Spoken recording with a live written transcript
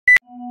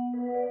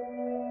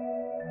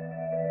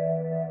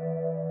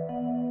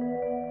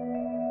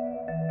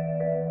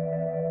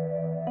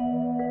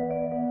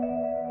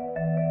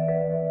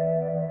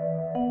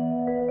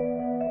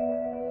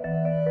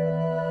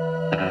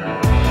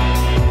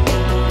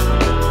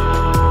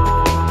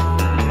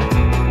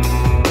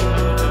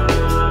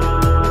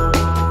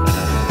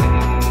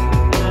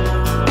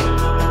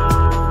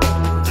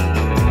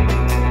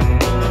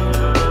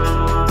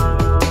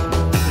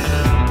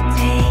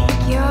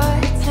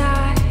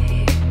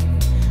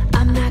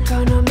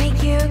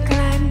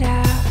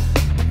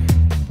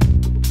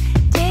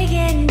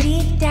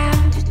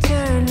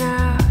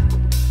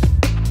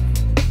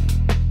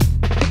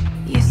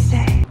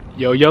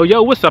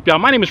Yo, what's up, y'all?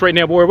 My name is Right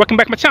Now Boy. Welcome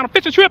back to my channel,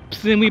 Fishing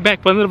Trips, and we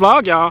back for another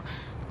vlog, y'all.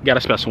 Got a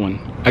special one.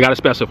 I got a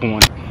special for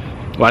one.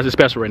 Why is it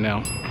special right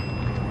now?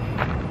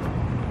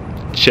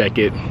 Check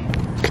it.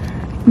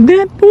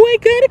 That boy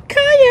got a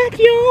kayak,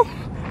 y'all.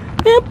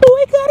 That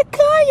boy got a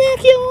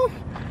kayak, y'all.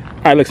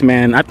 All right, looks,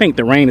 man, I think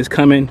the rain is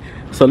coming,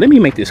 so let me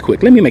make this quick.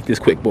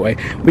 Boy.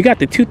 We got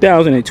the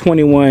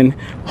 2021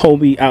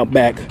 Hobie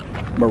Outback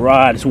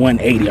Mirage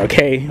 180,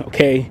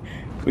 okay?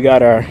 We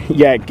got our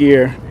Kayak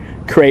Gear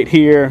crate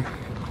here,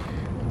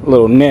 a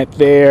little net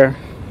there.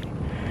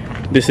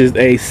 This is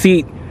a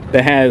seat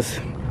that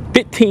has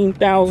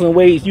 15,000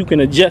 ways you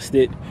can adjust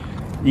it.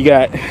 You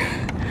got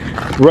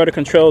rudder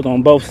controls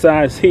on both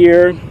sides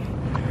here.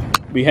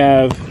 We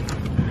have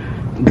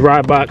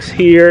dry box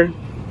here.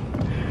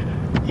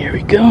 Here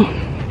we go.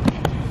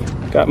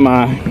 Got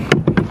my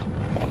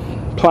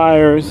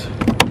pliers,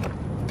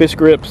 fish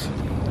grips.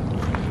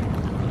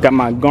 Got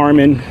my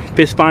Garmin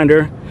fish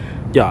finder.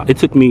 Y'all, it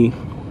took me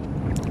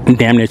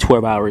damn near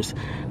 12 hours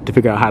to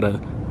figure out how to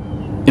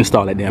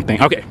install that damn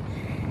thing. Okay,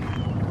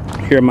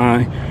 here are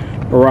my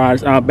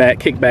Mirage Outback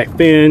kickback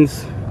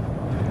fins.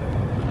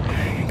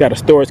 Got a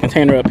storage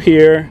container up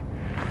here.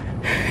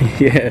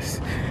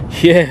 yes,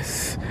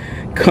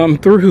 come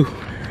through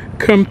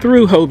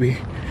Hobie.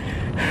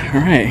 All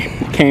right,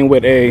 came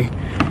with a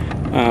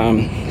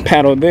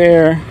paddle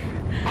there.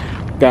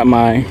 Got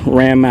my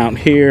ram mount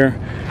here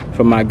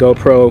for my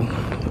GoPro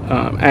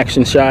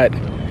action shot.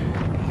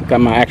 Got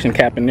my action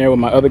cap in there with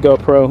my other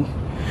GoPro.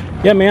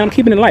 Yeah, man, I'm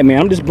keeping it light, man.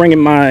 I'm just bringing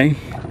my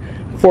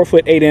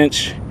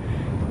 4'8"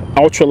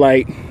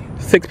 ultralight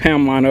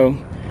 6-pound mono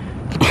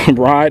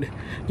rod.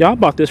 Y'all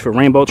bought this for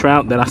rainbow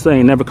trout that I still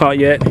ain't never caught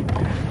yet.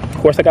 Of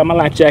course, I got my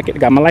life jacket.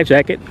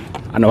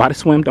 I know how to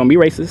swim. Don't be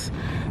racist.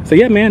 So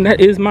yeah, man, that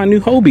is my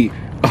new Hobie.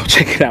 Oh,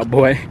 check it out,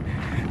 boy.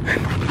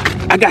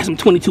 I got some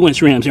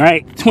 22-inch rims, all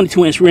right?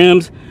 22-inch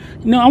rims.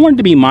 You know, I wanted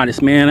to be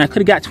modest, man. I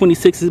could have got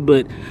 26s,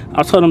 but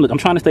I told them, look, I'm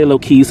trying to stay low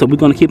key, so we're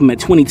gonna keep them at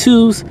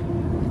 22s.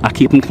 I'll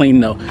keep them clean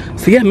though.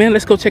 So yeah, man,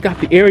 let's go check out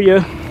the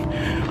area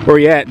where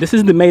we're at. This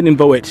is the maiden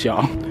voyage,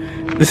 y'all.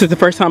 This is the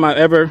first time I've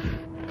ever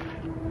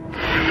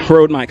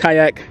rode my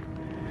kayak,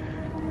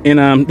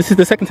 and this is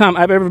the second time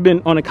I've ever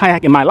been on a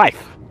kayak in my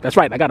life. That's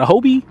right, I got a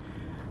Hobie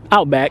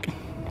Outback,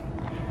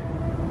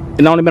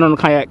 and I've only been on a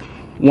kayak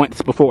once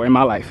before in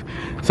my life.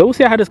 So we'll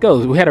see how this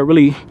goes. We had a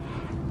really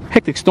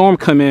hectic storm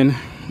come in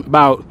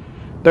about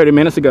 30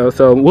 minutes ago,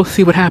 so we'll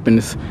see what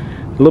happens.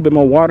 A little bit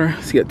more water,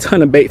 see a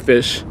ton of bait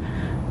fish,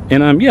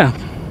 and yeah,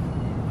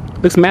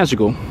 looks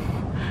magical.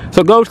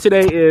 So goal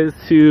today is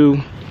to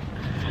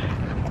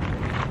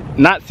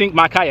not sink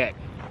my kayak.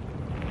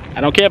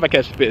 I don't care if I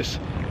catch fish,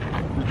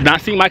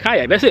 not sink my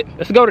kayak. That's it.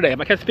 Let's go today. If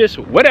I catch fish,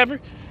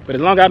 whatever, but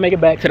as long as I make it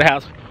back to the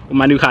house with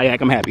my new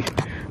kayak, I'm happy.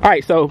 All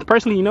right, so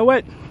personally, you know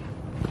what,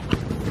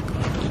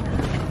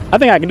 I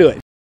think I can do it.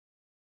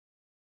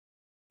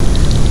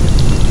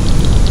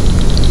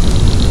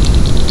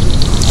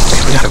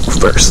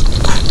 Reverse.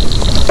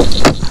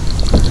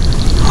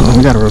 Oh,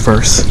 we gotta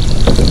reverse.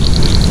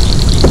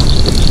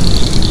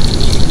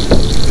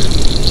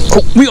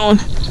 Oh, we on.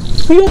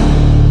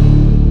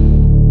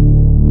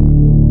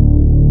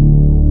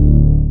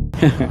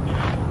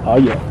 Oh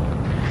yeah.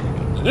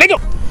 Let go.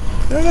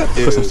 That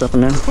Put some stuff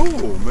in there.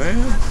 Cool, man.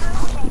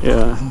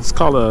 Yeah, it's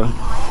called a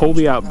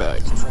Hobie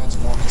Outback.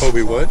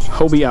 Hobie what?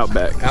 Hobie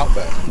Outback.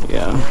 Outback.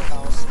 Yeah.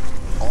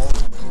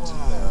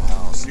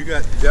 You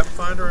got depth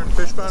finder and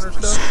fish finder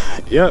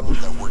stuff? Yep.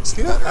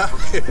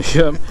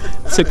 Yep.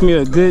 Took me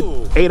a good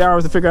 8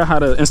 hours to figure out how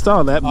to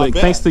install that, but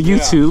thanks to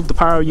YouTube, the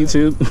power of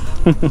YouTube.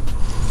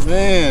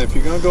 Man, if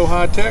you're gonna go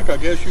high tech, I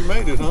guess you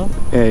made it, huh?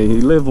 Hey, you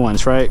live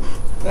once, right?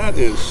 That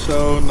is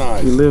so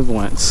nice. You live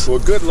once. Well,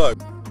 good luck.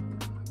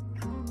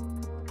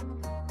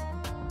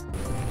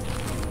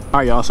 All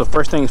right, y'all, so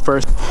first things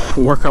first,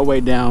 work our way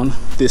down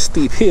this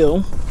steep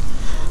hill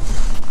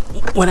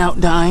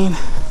without dying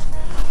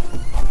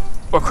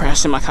or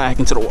crashing my kayak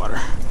into the water.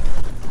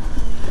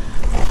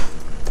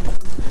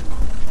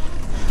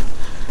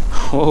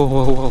 Whoa,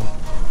 whoa, whoa.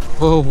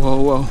 Whoa,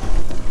 whoa, whoa.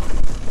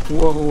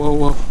 Whoa, whoa,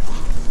 whoa.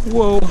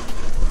 Whoa.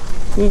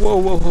 Whoa,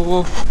 whoa, whoa,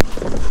 whoa.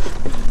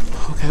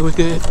 Okay, we're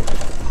good.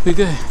 We're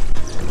good.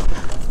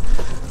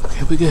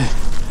 Okay, we're good.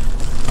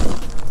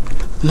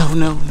 No.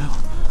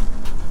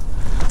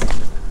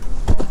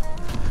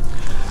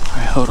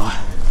 Alright, hold on.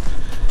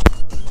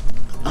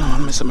 Oh,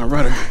 I'm missing my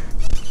rudder.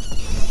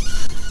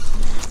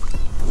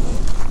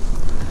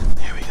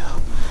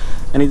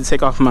 I need to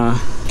take off my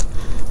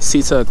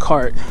Sita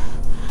cart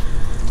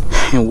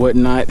and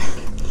whatnot.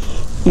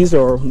 These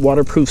are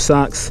waterproof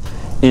socks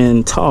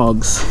and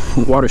Togs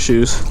water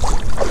shoes.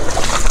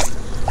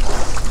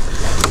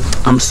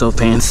 I'm so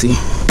fancy.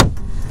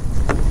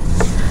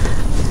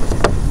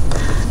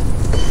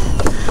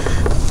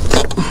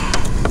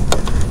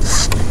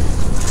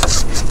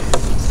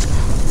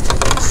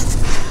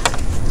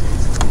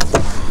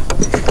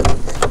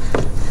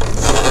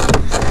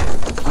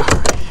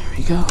 Alright, here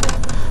we go.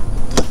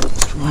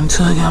 One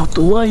tug out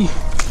the way.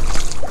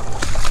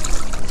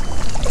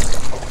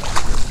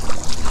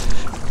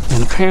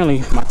 And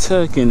apparently my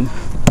tug can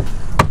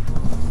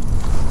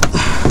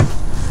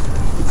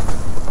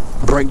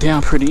break down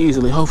pretty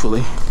easily,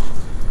 hopefully.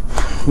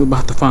 We're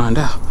about to find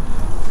out.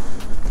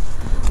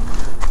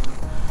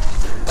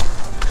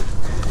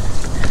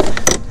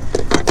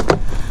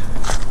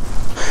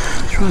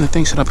 I'm trying to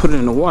think, should I put it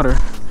in the water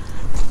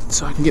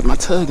so I can get my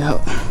tug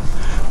out?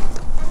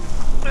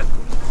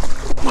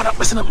 Without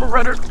messing up my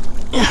rudder.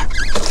 Yeah.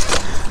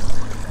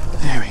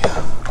 There we go.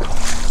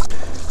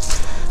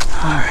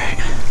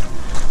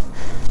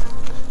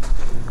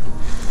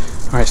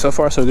 Alright, so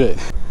far so good.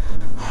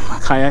 My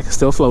kayak is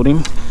still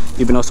floating,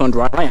 even though it's on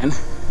dry land.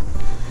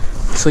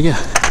 So yeah.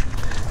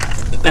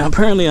 Now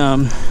apparently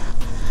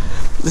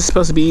this is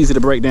supposed to be easy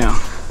to break down.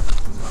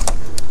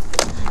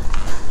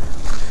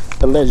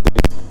 Allegedly.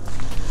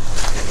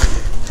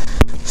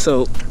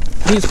 So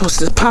he's supposed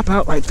to pop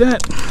out like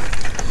that.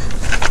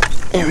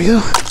 There we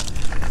go.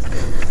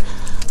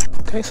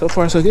 Okay, so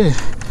far so good.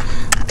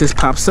 This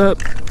pops up,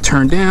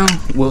 turn down,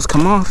 wheels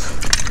come off.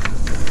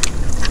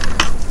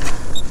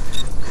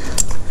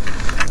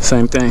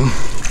 Same thing.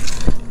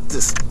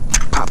 Just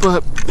pop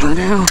up, turn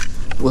down,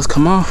 wheels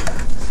come off.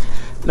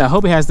 Now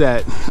Hobie has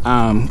that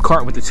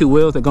cart with the 2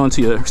 wheels that go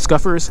into your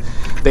scuffers.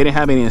 They didn't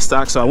have any in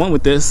stock, so I went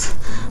with this.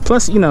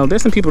 Plus, you know,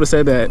 there's some people that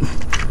say that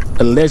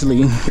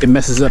allegedly it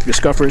messes up your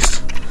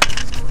scuffers.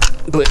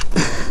 But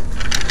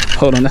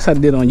hold on, that's how I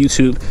did on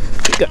YouTube.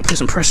 You gotta put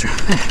some pressure.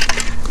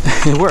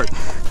 It worked.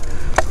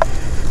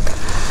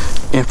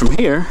 And from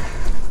here,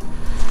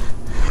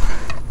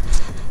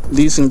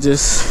 these can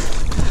just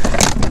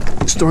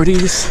store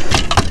these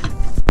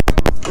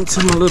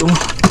into my little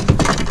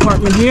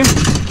compartment here.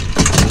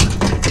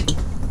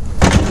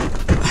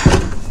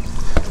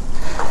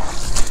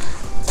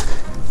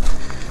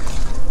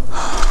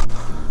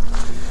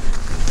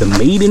 The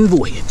maiden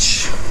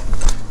voyage.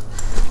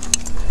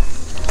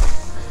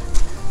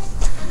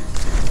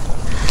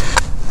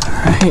 All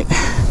right.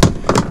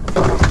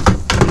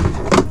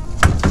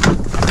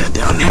 Put that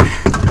down there.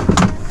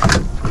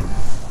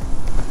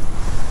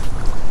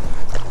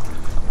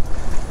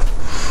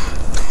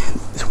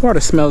 This water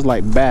smells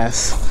like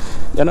bass.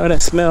 Y'all know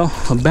that smell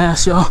of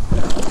bass, y'all?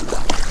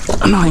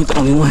 I know I ain't the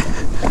only one.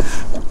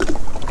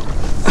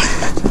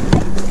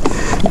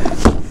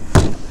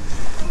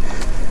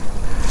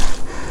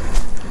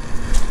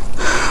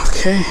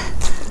 Okay.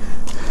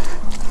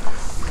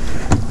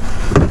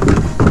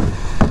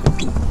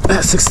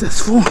 That's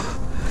successful.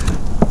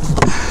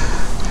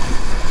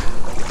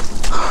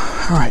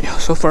 Alright,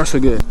 so far so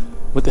good.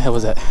 What the hell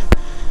was that?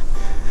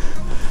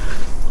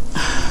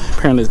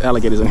 Apparently there's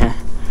alligators in here.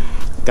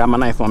 Got my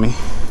knife on me.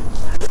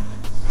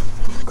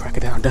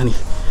 Crocodile Dunny.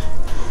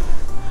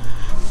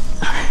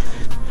 Alright.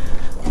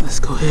 Let's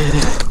go ahead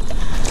and...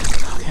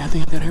 Okay, I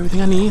think I got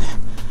everything I need.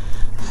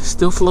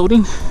 Still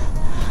floating.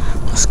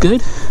 That's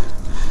good.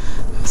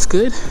 That's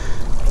good.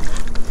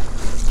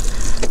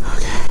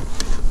 Okay.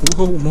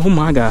 Whoa, oh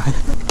my God.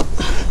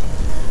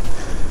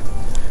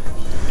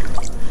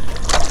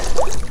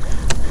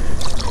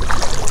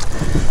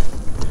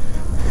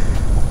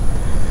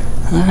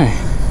 Alright.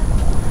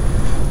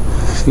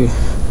 See.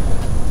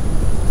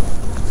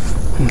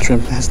 I'm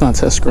tripping. It's not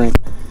touch screen.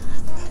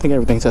 I think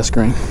everything's touch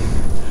screen.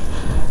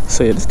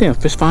 So yeah, this damn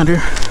fish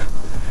finder,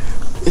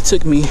 it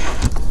took me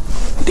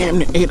damn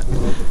near 8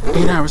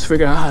 hours to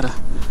figure out how to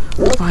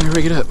finally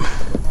rig it up.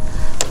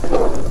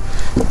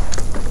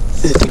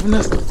 Is it deep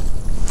enough?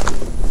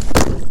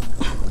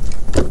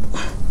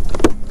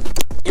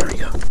 Here we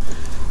go.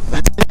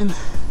 Back in.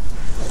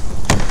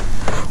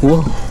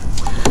 Whoa.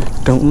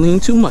 Don't lean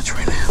too much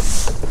right now.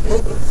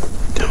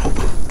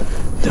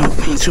 Don't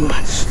lean too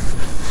much.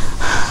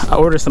 I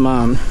ordered some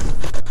a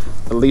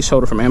leash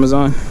holder from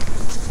Amazon.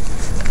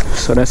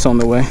 So that's on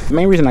the way. The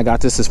main reason I got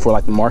this is for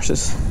like the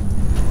marshes.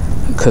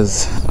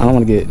 Because I don't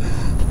want to get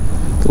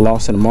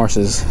lost in the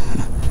marshes.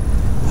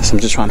 So I'm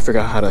just trying to figure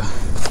out how to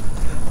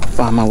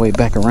find my way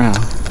back around.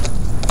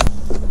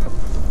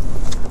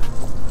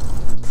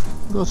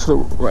 Go to the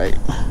right.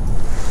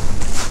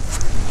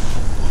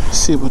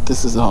 See what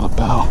this is all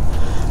about.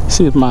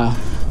 See if my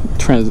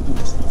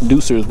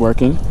transducer is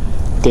working.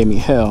 Gave me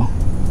hell.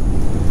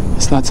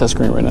 It's not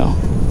touchscreen right now.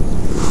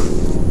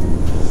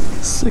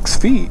 6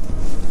 feet.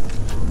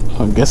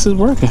 I guess it's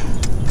working.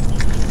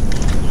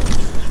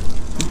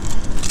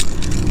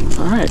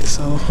 Alright,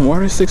 so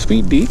water 6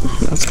 feet deep.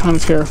 That's kind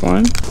of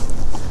terrifying.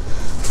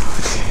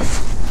 Okay.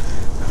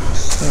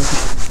 So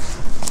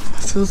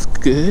that feels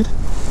good.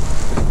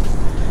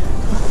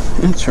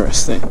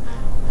 Interesting.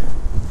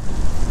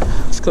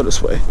 Let's go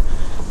this way.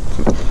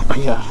 Oh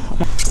yeah.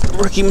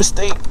 Rookie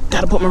mistake.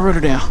 Gotta put my rudder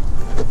down.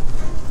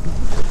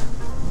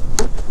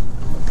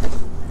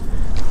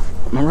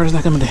 My rudder's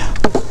not coming down.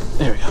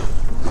 There we go.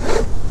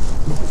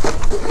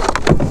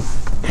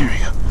 There we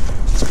go.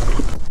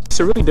 It's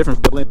a really different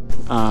feeling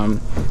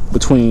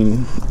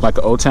between like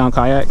an Old Town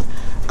kayak.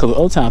 Because with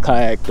Old Town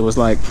kayak, it was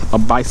like a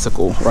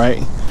bicycle,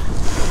 right?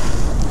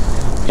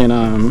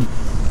 And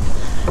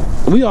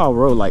we all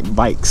rode like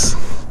bikes.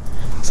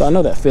 So I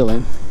know that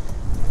feeling.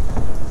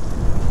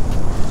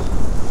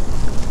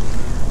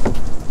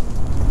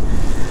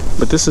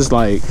 this is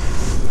like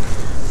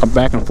a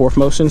back and forth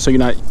motion, so you're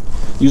not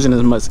using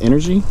as much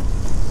energy.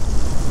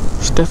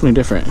 It's definitely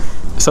different.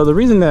 So the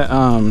reason that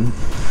I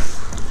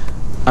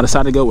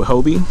decided to go with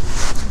Hobie,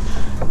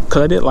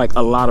 because I did like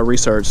a lot of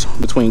research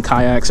between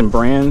kayaks and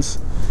brands,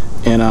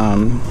 and I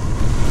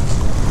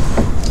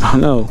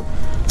don't know,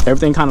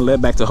 everything kind of led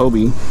back to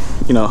Hobie.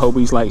 You know,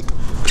 Hobie's like,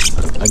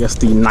 I guess,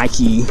 the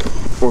Nike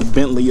or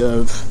Bentley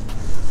of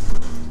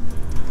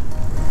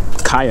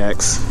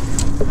kayaks.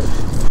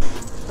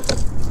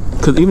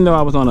 Because even though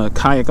I was on a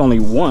kayak only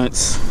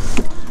once,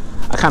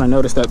 I kind of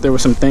noticed that there were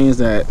some things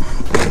that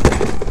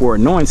were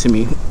annoying to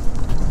me.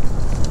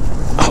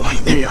 Oh,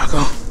 there y'all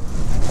go.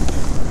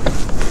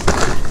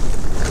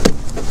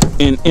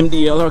 And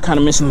MDLR kind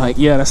of mentioned like,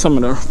 yeah, that's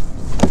some of the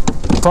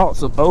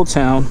faults of Old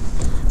Town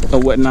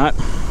or whatnot.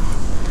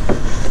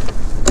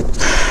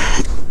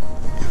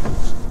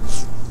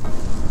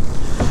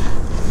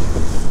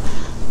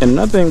 And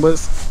another thing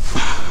was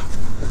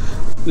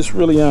just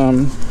really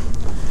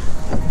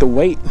the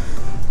weight.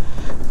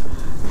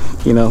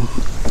 You know,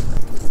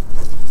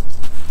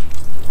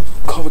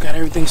 COVID got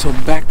everything so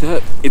backed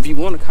up. If you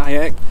want a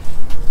kayak,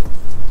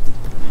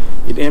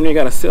 you damn near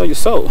gotta sell your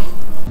soul.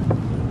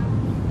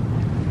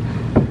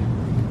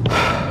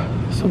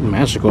 So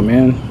magical,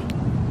 man.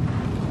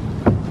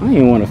 I ain't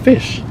even want to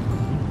fish.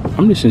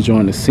 I'm just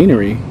enjoying the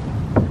scenery.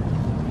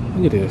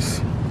 Look at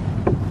this.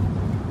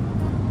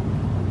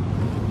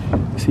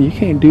 See, you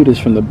can't do this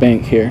from the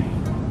bank here.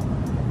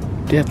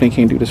 Definitely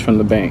can't do this from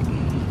the bank.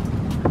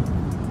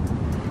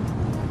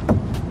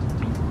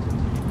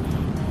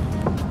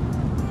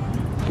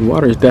 The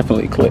water is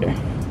definitely clear.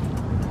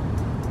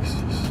 It's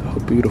just so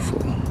beautiful.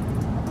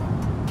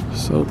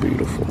 So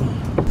beautiful.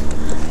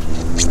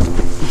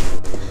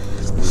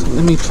 So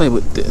let me play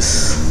with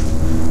this.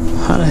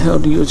 How the hell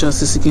do you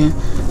adjust this again?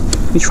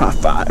 Let me try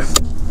 5.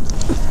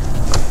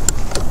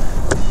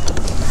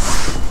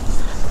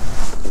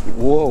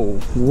 Whoa,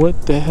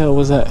 what the hell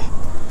was that?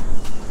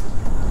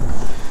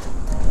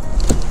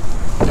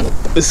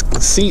 This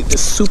seat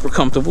is super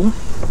comfortable.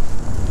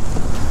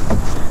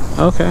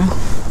 Okay.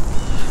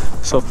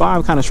 So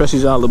 5 kind of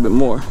stretches you out a little bit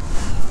more.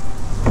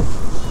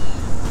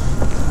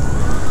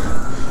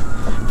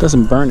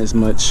 Doesn't burn as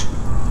much.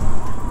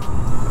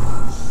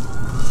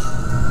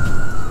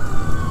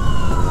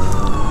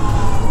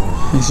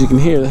 As you can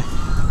hear,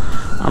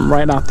 I'm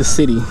right out the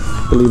city,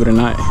 believe it or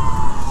not.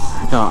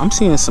 Y'all, I'm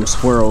seeing some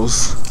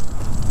swirls.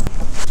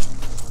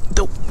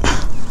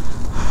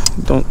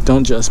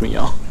 Don't judge me,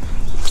 y'all.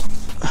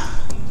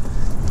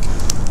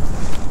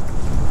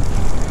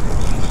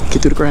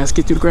 Get through the grass,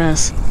 get through the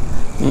grass.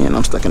 And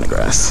I'm stuck in the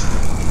grass.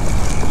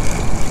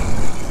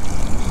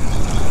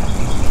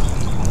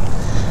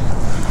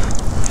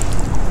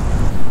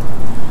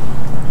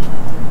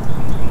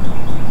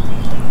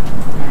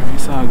 Alright,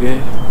 it's all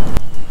good.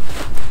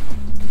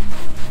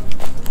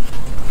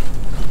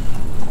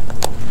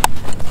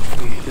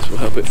 This will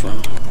help it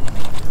from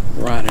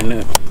riding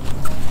up.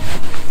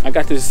 I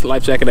got this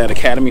life jacket at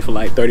Academy for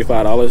like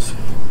 $35.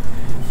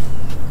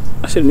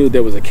 I should have knew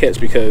there was a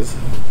catch because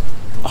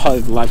all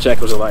the life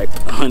jackets was like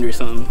 100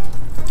 something.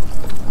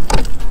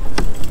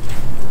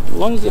 As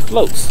long as it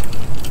floats,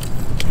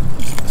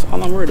 that's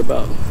all I'm worried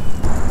about.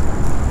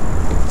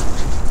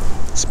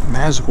 It's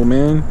magical,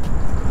 man.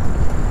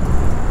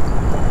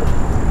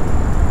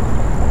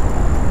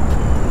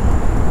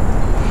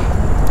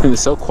 And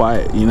it's so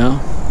quiet, you know?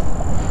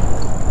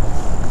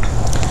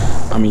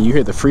 I mean, you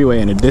hear the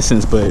freeway in the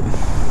distance, but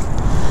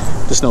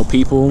there's no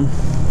people,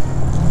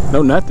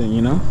 no nothing,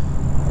 you know?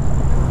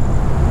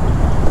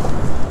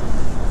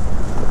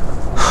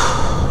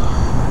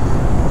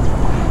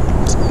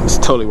 It's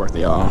totally worth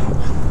it, y'all.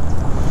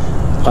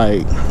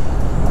 Like,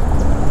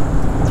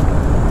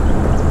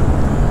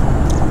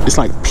 it's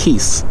like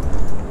peace.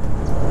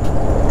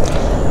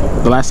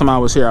 The last time I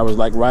was here, I was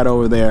like right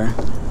over there,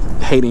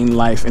 hating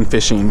life and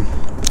fishing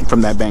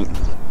from that bank.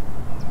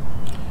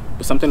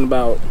 But something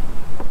about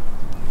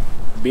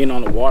being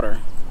on the water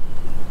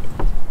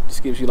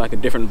just gives you like a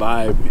different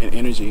vibe and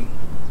energy.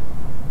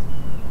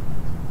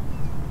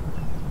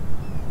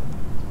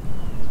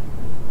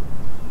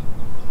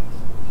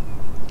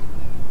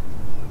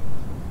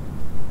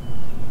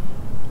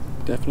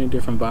 Definitely a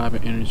different vibe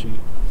and energy.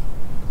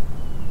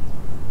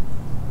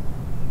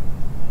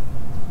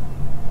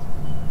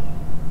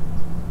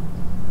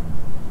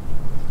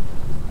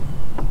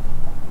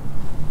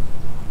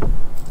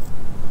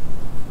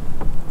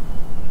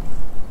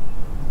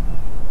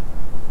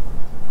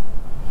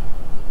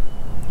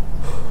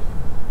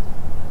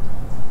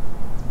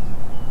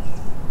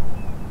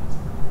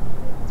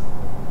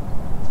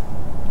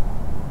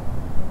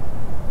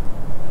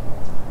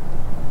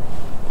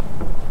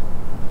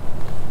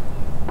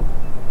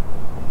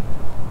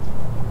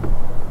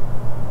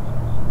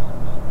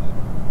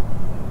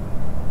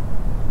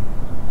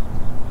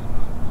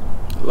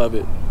 Love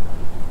it.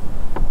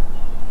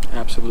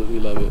 Absolutely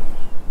love it.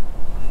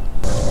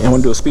 You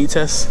want to do a speed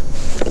test?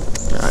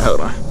 Alright,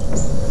 hold on.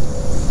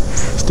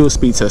 Let's do a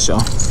speed test, y'all.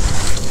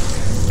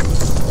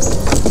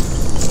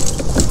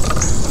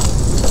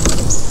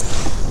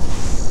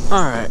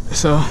 Alright,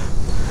 so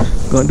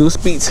gonna do a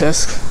speed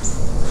test.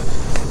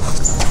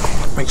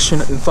 Make sure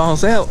nothing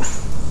falls out.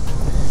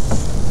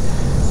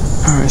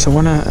 Alright, so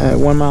we're not at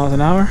 1 mile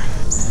an hour.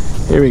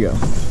 Here we go.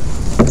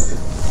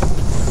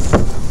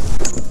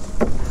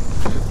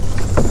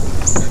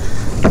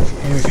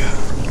 Here we go.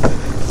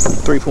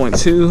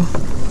 3.2.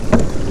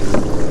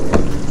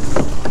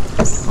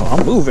 Oh,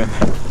 I'm moving.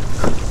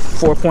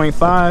 4.5.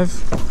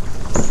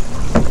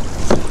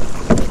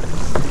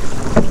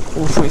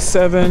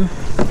 4.7.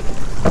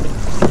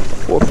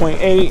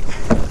 4.8.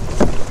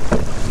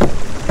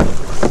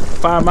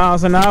 5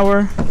 miles an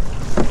hour.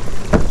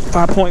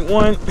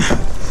 5.1.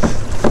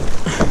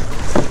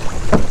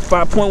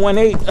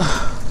 5.18.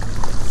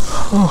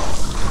 Oh,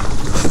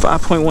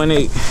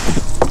 5.18.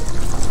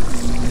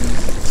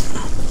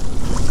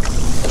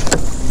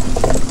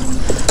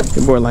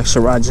 Your boy like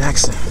Sherrod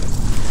Jackson.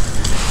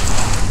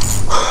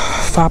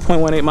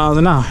 5.18 miles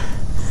an hour.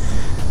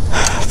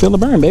 Feel the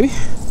burn, baby.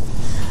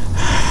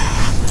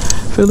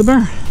 Feel the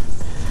burn.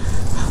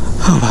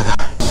 Oh my God.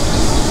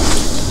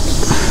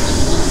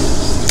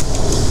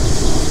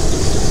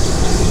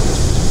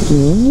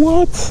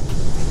 What?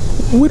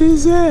 What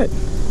is that?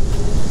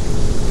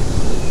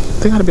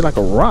 They gotta be like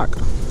a rock.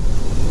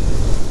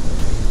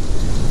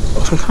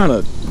 Or some kind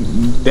of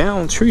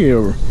down tree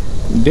or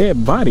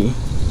dead body.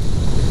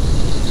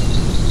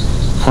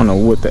 I don't know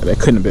what that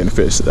couldn't have been a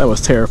fish. That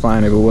was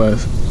terrifying if it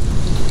was.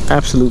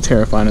 Absolute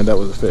terrifying if that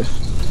was a fish.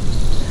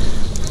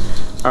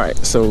 Alright,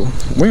 so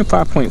we're in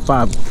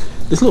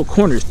 5.5. This little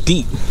corner is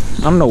deep.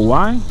 I don't know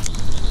why,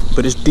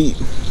 but it's deep.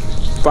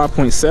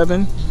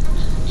 5.7,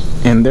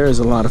 and there's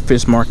a lot of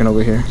fish marking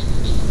over here.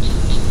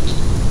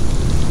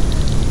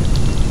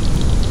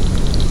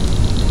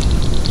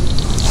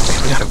 Okay,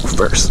 we gotta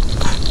reverse.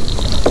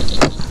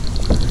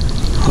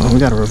 Oh, we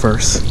gotta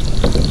reverse.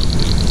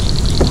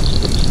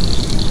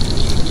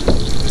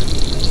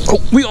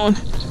 Oh, we on,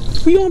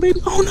 baby.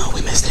 Oh no,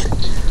 we missed it.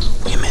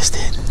 We missed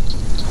it.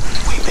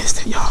 We missed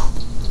it, y'all.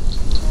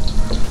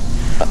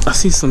 I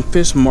see some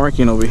fish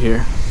marking over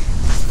here.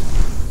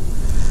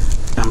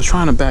 I'm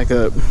trying to back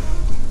up.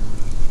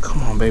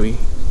 Come on, baby.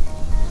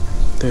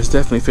 There's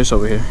definitely fish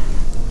over here.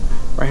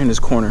 Right here in this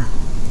corner.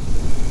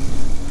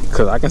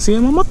 Because I can see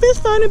them on my fish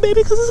finder,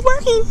 baby, because it's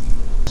working.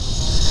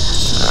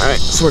 Alright,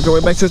 so we're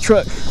going back to the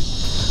truck.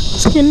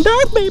 It's getting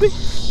dark, baby.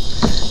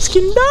 It's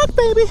getting dark,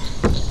 baby.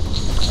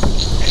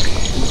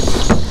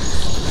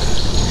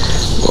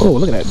 Whoa,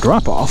 look at that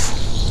drop off.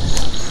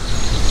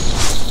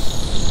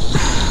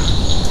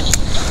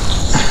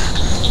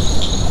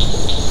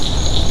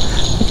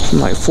 From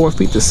like 4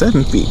 feet to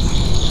 7 feet.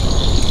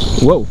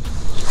 Whoa.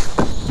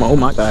 Oh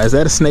my God, is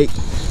that a snake?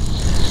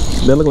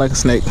 That look like a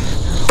snake.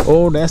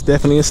 Oh, that's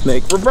definitely a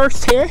snake.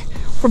 Reverse, Terry.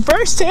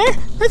 Reverse, Terry.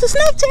 That's a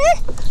snake, Terry.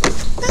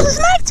 That's a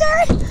snake,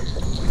 Terry.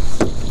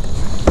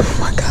 Oh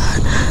my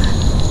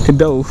God. It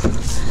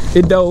dove.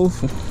 It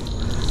dove.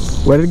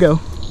 Where did it go?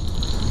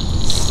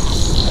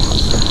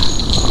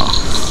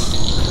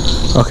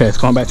 Okay, it's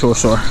going back to the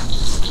shore.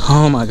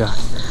 Oh my God.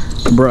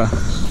 Bruh.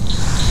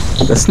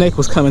 The snake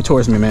was coming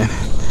towards me, man.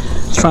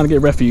 It's trying to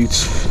get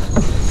refuge.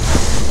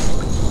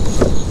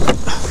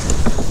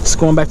 It's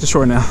going back to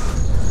shore now.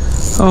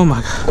 Oh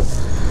my God.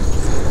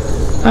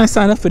 I ain't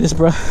signed up for this,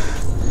 bruh.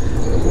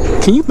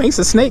 Can you make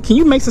a snake? Can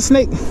you make a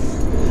snake?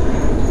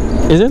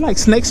 Is there like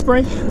snake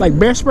spray? Like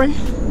bear spray?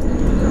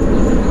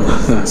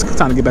 It's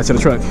time to get back to the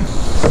truck.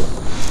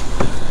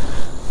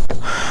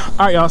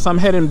 Alright, y'all, so I'm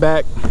heading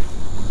back.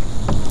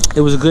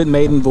 It was a good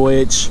maiden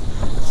voyage.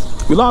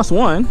 We lost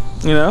one,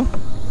 you know.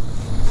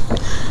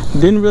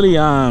 Didn't really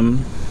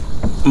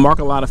mark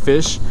a lot of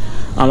fish.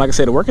 Like I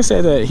said, the worker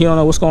said that he don't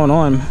know what's going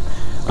on.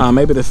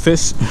 Maybe the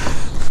fish,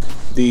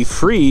 the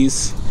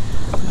freeze,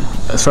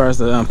 as far as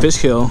the fish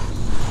kill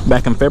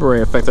back in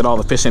February, affected all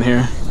the fish in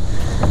here.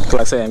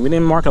 Like I said, we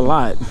didn't mark a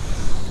lot,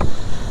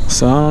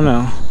 so I don't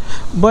know.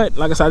 But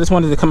like I said, I just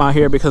wanted to come out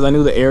here because I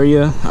knew the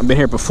area. I've been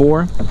here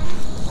before,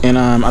 and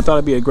I thought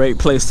it'd be a great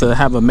place to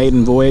have a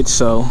maiden voyage.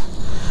 So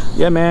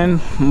yeah,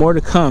 man, more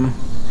to come.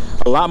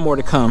 A lot more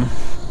to come.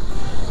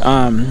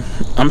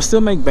 I'm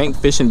still make bank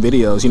fishing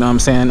videos, you know what I'm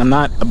saying? I'm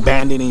not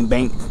abandoning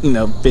bank, you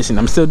know, fishing.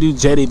 I'm still do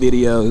jetty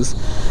videos.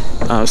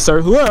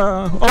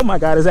 Oh my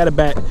God, is that a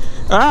bat?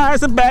 Ah,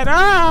 it's a bat.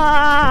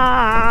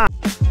 Ah!